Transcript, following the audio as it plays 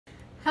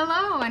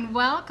Hello and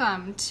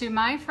welcome to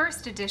my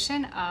first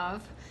edition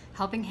of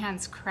Helping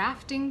Hands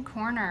Crafting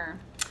Corner.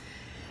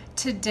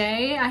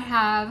 Today I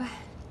have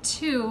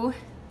two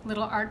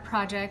little art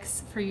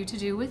projects for you to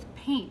do with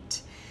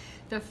paint.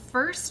 The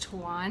first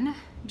one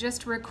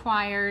just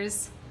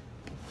requires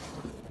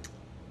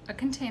a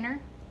container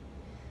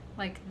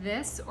like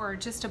this or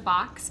just a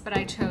box, but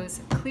I chose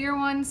a clear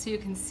one so you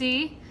can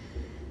see.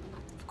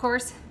 Of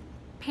course,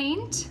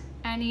 paint,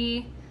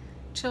 any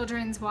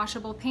children's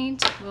washable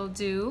paint will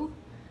do.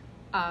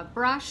 A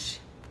brush,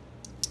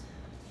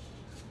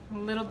 a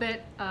little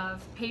bit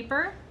of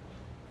paper,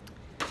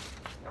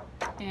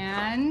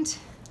 and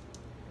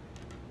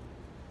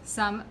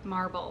some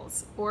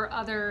marbles or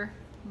other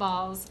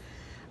balls,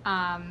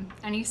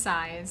 any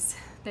size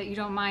that you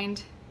don't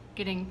mind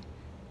getting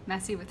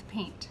messy with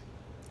paint.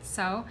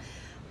 So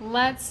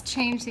let's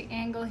change the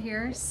angle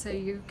here so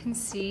you can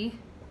see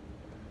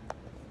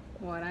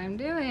what I'm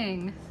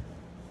doing.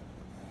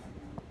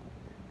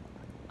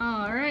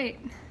 All right.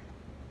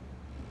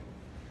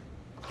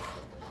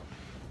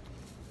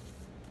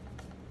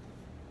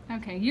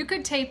 Okay, you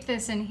could tape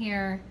this in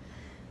here.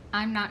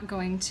 I'm not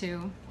going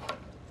to.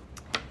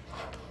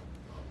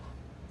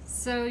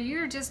 So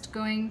you're just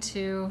going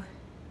to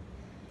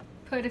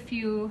put a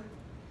few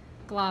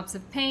globs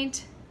of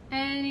paint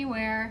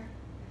anywhere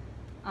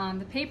on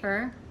the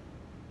paper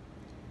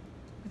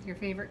with your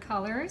favorite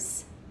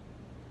colors.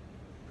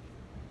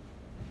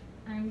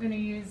 I'm going to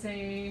use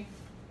a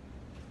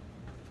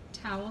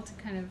towel to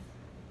kind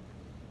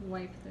of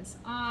wipe this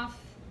off.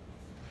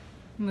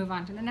 Move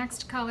on to the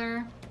next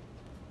color.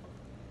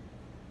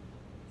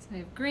 I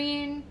have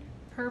green,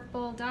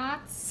 purple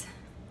dots.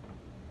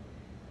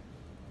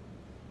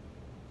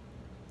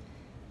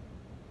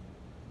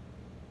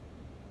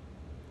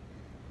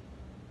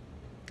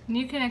 And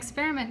you can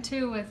experiment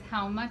too with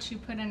how much you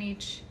put on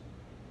each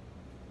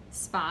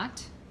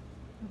spot.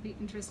 It'll be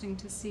interesting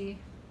to see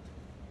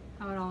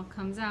how it all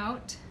comes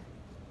out.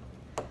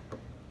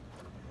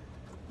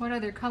 What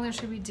other color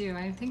should we do?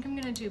 I think I'm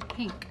gonna do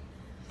pink.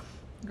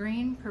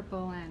 Green,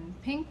 purple, and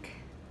pink.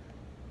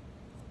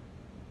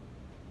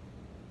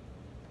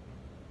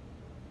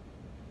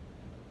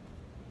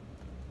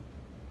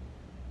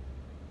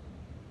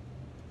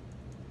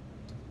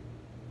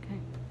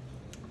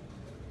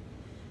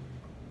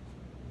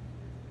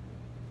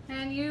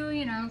 And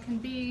you know, can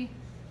be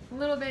a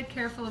little bit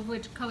careful of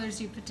which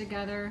colors you put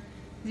together.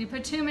 Because you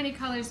put too many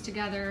colors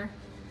together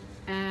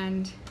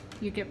and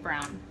you get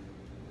brown.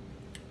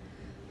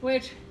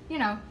 Which, you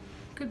know,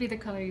 could be the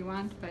color you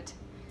want, but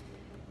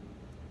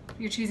if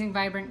you're choosing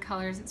vibrant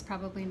colors, it's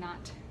probably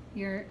not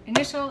your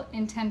initial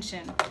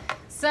intention.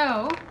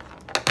 So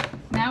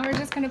now we're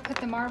just gonna put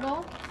the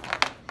marble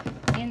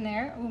in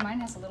there. Oh, mine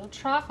has a little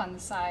trough on the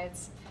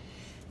sides.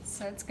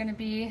 So it's gonna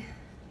be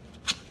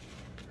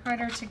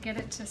harder to get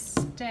it to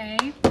stay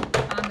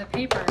on the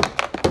paper.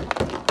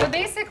 So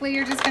basically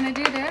you're just going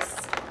to do this,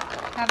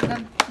 have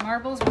the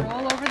marbles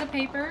roll over the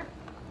paper.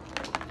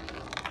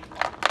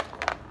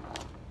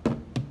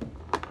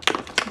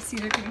 You see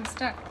they're getting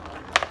stuck.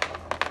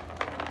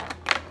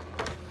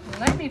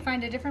 Let me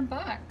find a different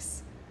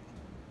box.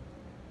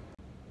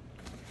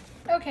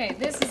 Okay,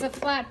 this is a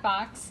flat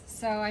box,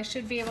 so I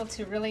should be able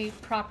to really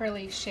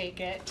properly shake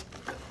it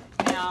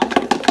now.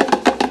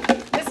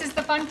 This is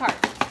the fun part.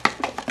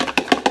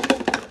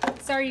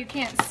 Sorry you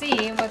can't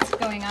see what's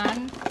going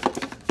on,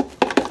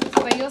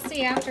 but you'll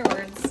see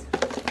afterwards.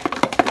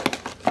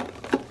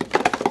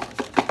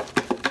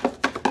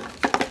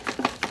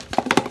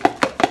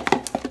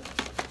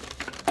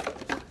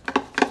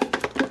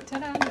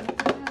 Ta-da,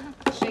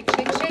 ta-da. Shake,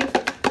 shake, shake.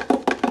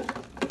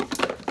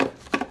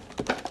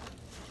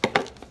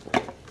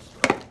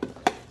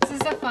 This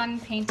is a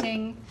fun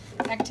painting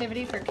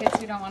activity for kids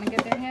who don't want to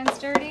get their hands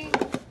dirty.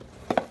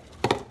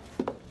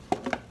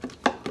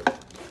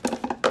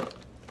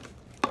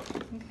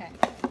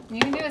 You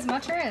can do as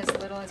much or as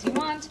little as you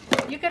want.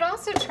 You could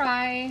also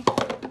try,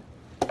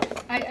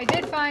 I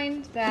did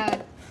find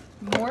that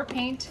more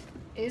paint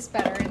is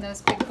better in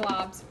those big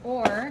globs,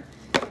 or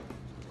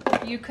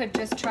you could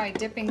just try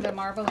dipping the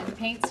marble in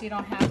paint so you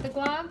don't have the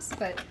globs,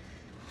 but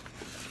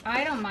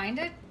I don't mind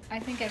it. I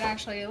think it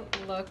actually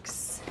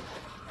looks,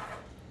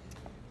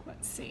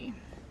 let's see.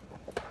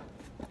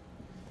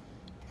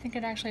 I think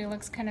it actually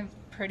looks kind of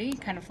pretty,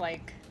 kind of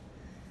like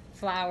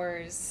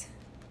flowers.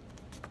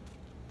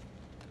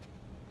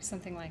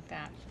 Something like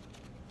that.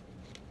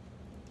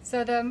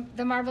 So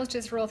the marbles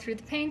just roll through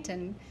the paint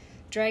and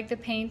drag the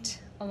paint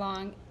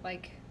along,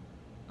 like,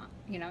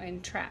 you know,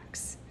 in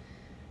tracks,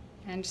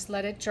 and just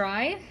let it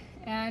dry.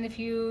 And if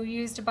you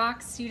used a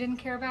box you didn't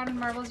care about and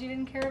marbles you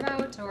didn't care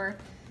about, or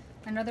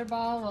another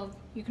ball, well,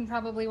 you can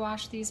probably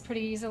wash these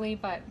pretty easily,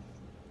 but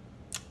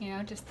you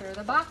know, just throw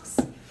the box.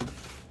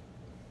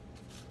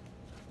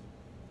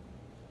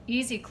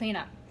 Easy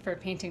cleanup for a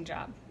painting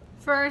job.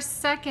 For our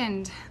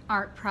second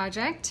art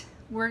project,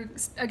 we're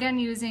again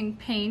using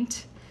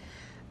paint,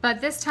 but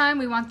this time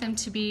we want them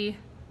to be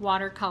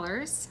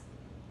watercolors.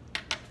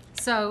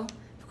 So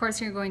of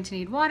course you're going to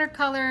need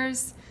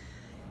watercolors.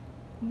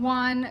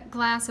 1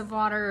 glass of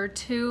water or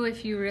 2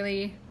 if you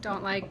really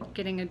don't like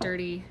getting a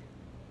dirty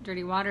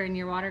water in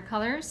your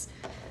watercolors.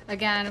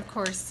 Again, of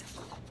course,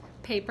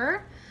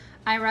 paper.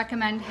 I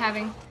recommend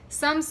having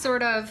some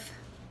sort of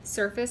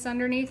surface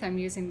underneath. I'm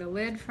using the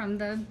lid from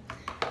the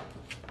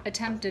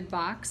attempted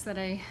box that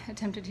I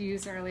attempted to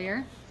use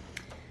earlier.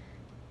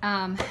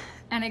 And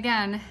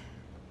again,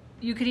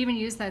 you could even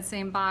use that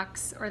same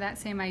box or that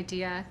same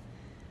idea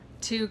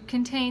to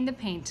contain the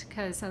paint,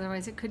 because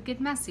otherwise it could get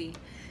messy.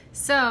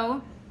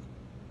 So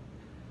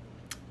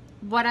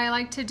what I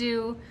like to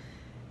do,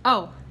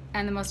 oh,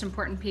 and the most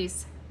important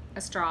piece,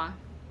 a straw,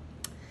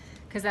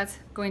 because that's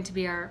going to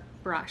be our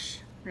brush,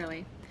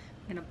 really.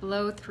 I'm gonna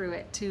blow through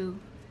it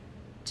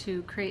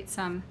to create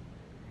some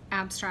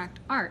abstract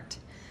art.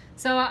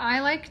 So I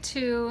like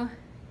to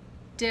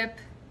dip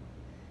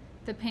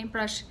the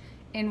paintbrush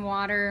in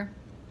water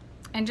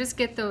and just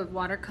get the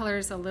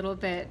watercolors a little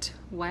bit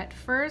wet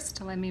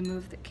first. Let me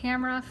move the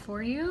camera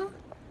for you.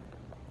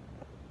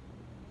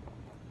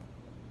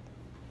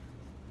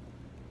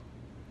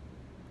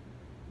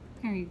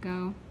 There you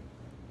go.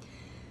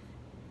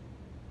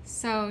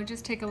 So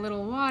just take a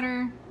little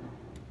water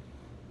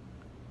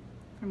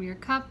from your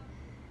cup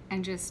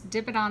and just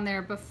dip it on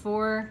there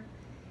before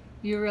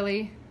you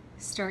really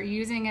start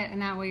using it,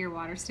 and that way your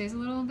water stays a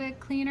little bit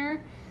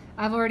cleaner.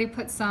 I've already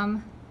put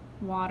some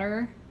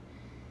water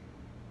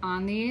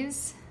on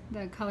these,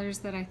 the colors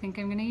that I think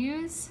I'm going to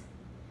use,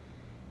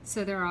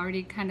 so they're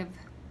already kind of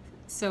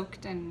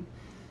soaked and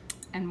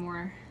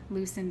more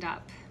loosened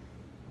up.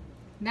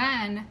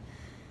 Then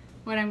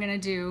what I'm going to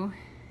do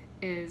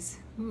is,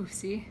 ooh,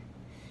 see,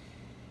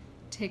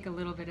 take a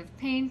little bit of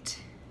paint,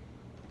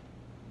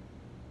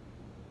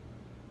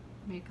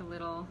 make a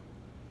little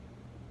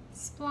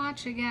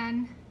splotch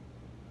again.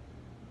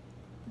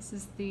 This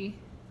is the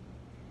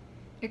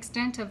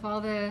extent of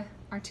all the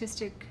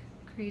artistic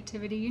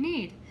creativity you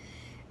need.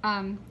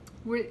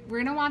 We're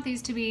gonna want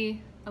these to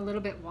be a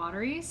little bit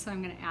watery, so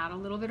I'm gonna add a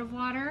little bit of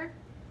water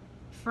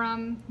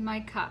from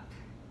my cup.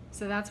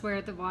 So that's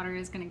where the water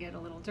is gonna get a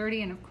little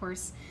dirty, and of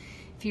course,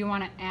 if you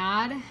wanna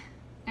add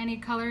any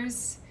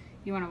colors,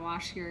 you wanna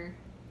wash your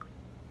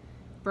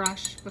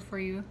brush before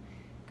you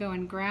go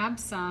and grab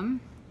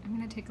some. I'm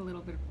gonna take a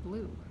little bit of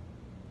blue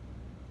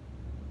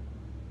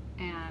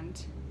and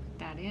put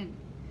that in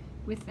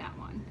with that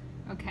one.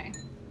 Okay,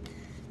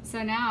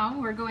 so now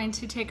we're going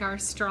to take our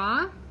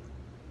straw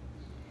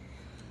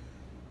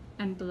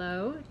and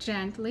blow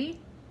gently.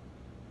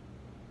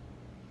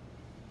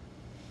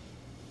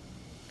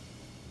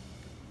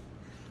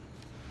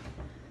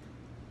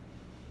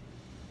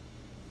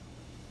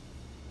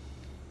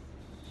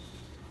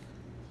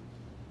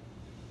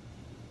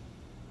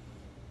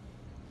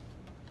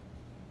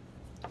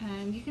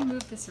 And you can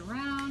move this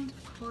around,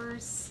 of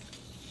course.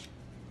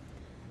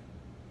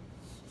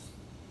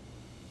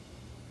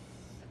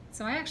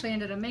 So I actually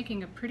ended up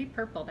making a pretty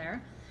purple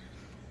there.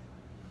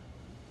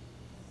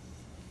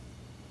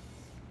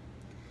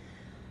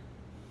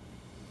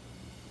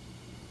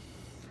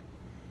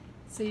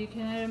 So you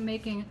can end up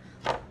making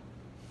a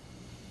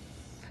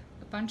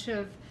bunch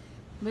of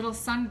little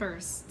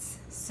sunbursts.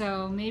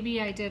 So maybe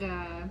I did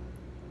a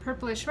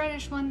purplish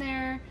reddish one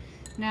there.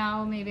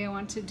 Now maybe I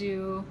want to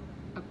do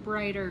a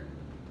brighter,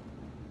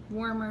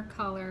 warmer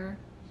color.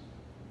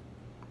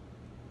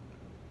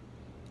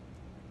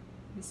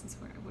 This is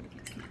where I would have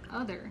used my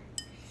other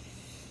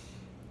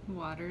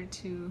water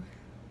to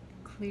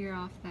clear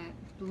off that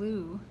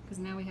blue, because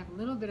now we have a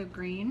little bit of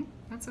green.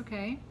 That's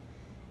okay.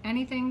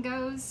 Anything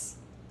goes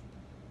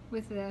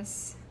with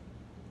this.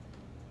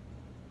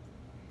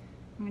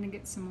 I'm going to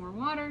get some more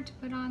water to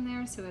put on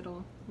there so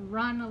it'll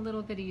run a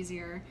little bit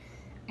easier.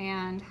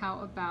 And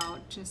how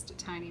about just a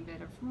tiny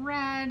bit of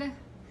red?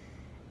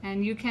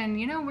 And you can,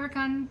 you know, work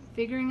on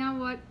figuring out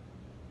what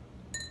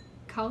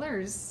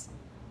colors,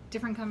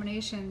 different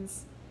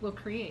combinations will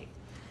create.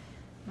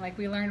 Like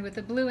we learned with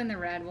the blue and the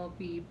red will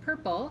be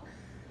purple.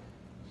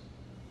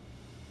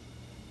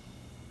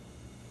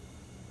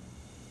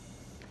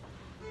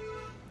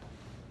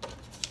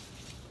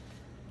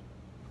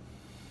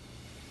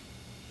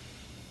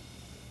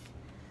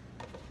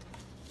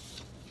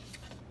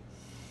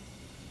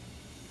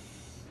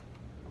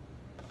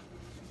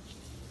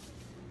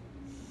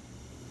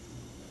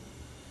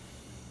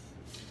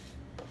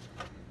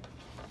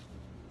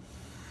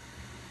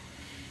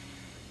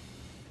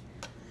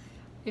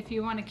 If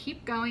you want to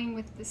keep going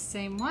with the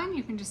same one,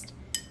 you can just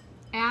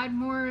add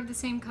more of the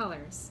same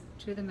colors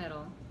to the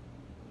middle.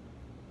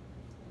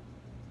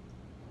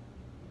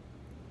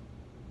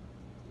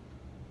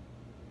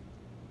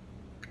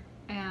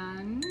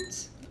 And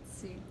let's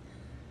see.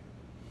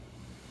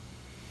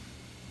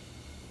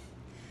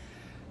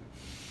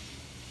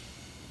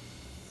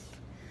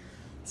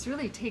 This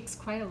really takes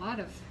quite a lot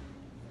of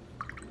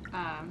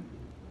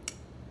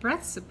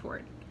breath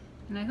support,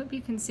 and I hope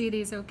you can see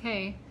these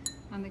okay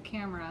on the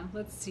camera.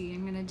 Let's see,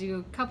 I'm gonna do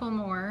a couple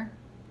more.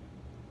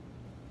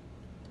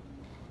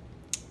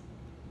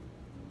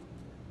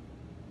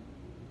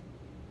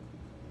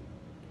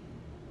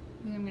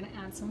 And I'm gonna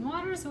add some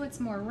water so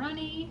it's more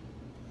runny.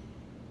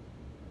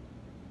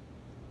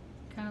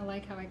 Kind of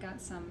like how I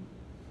got some.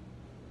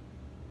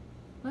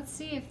 Let's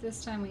see if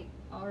this time we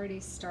already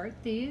start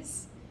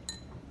these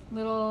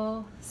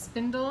little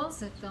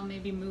spindles, if they'll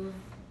maybe move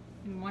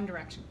in one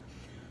direction.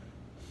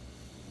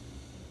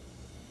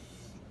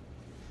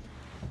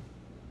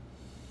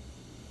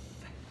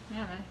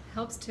 Yeah, that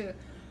helps to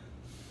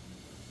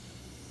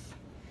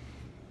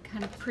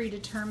kind of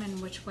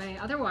predetermine which way.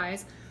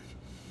 Otherwise,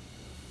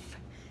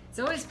 it's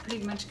always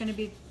pretty much going to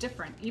be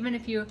different. Even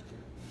if you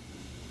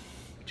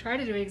try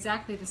to do it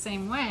exactly the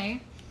same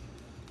way,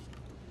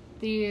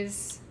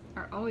 these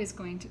are always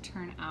going to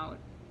turn out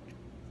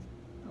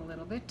a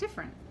little bit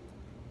different.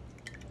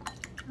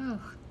 Oh,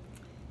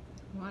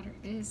 water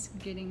is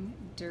getting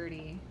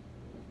dirty.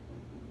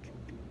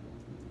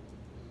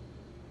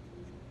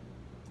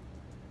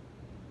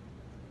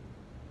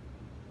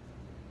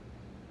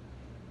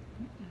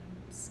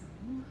 Add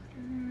some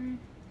water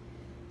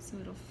so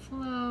it'll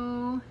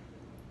flow.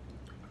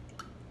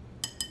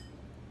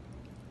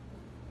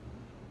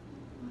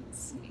 Let's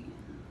see.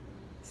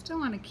 Still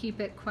want to keep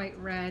it quite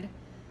red,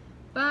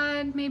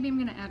 but maybe I'm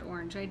going to add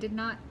orange. I did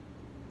not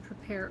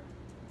prepare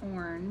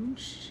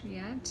orange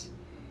yet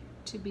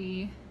to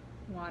be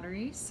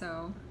watery,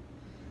 so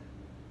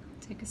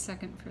take a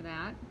second for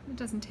that. It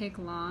doesn't take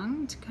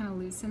long to kind of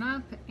loosen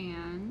up,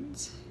 and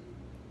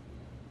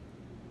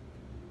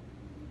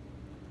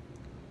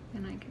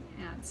then I can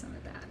add some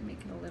of that and make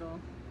it a little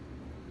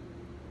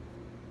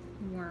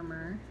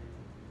warmer.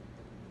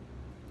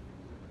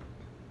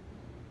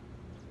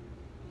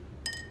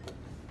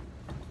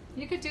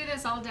 You could do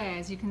this all day,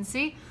 as you can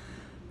see.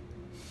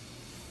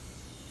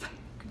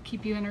 Could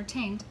keep you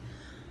entertained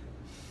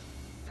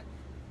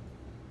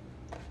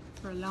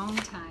for a long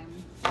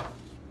time. Oh,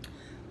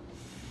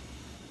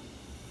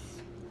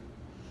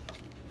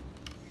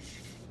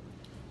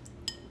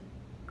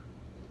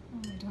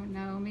 I don't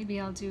know, maybe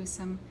I'll do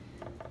some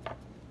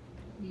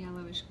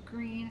yellowish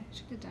green. I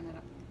should have done it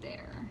up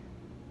there.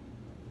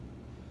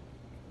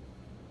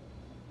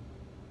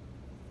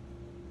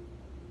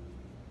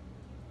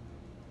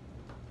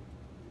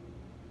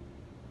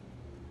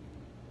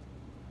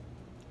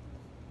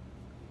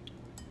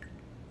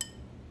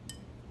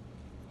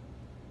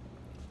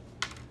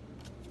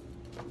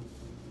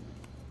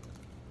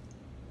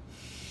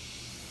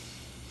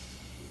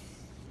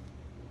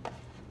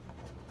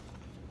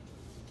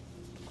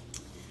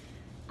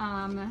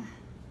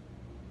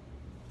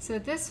 So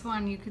this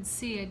one, you could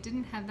see I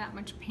didn't have that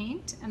much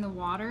paint, and the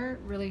water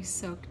really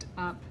soaked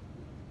up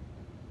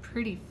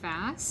pretty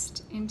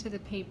fast into the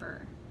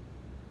paper.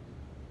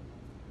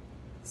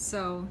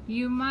 So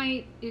you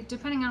might,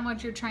 depending on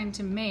what you're trying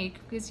to make,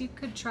 because you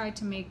could try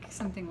to make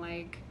something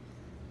like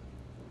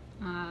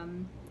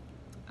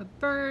a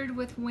bird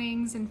with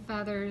wings and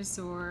feathers,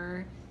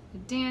 or a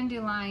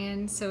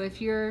dandelion. So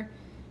if you're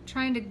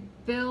trying to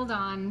build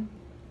on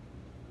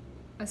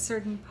a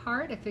certain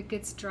part, if it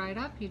gets dried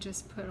up, you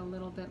just put a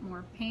little bit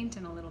more paint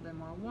and a little bit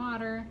more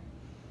water.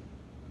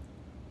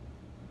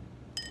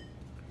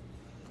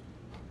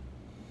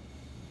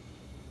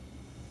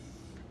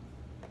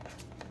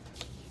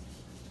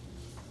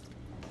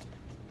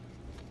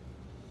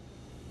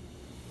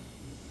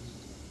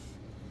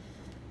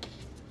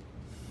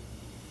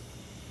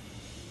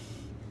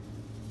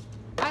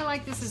 I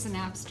like this as an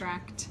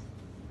abstract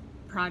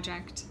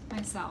project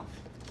myself.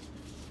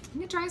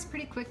 And it dries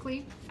pretty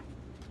quickly.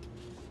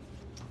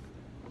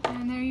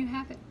 And there you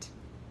have it.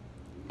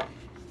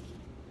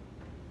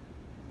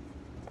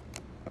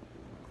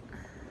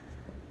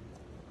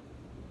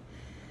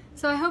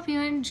 So I hope you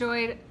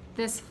enjoyed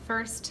this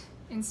first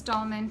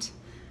installment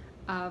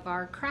of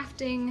our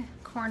crafting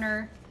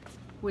corner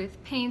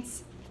with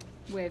paints,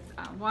 with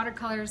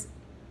watercolors,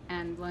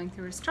 and blowing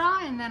through a straw,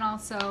 and then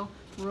also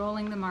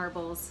rolling the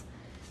marbles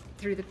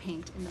through the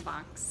paint in the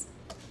box.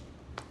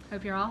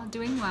 Hope you're all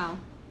doing well.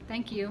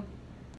 Thank you.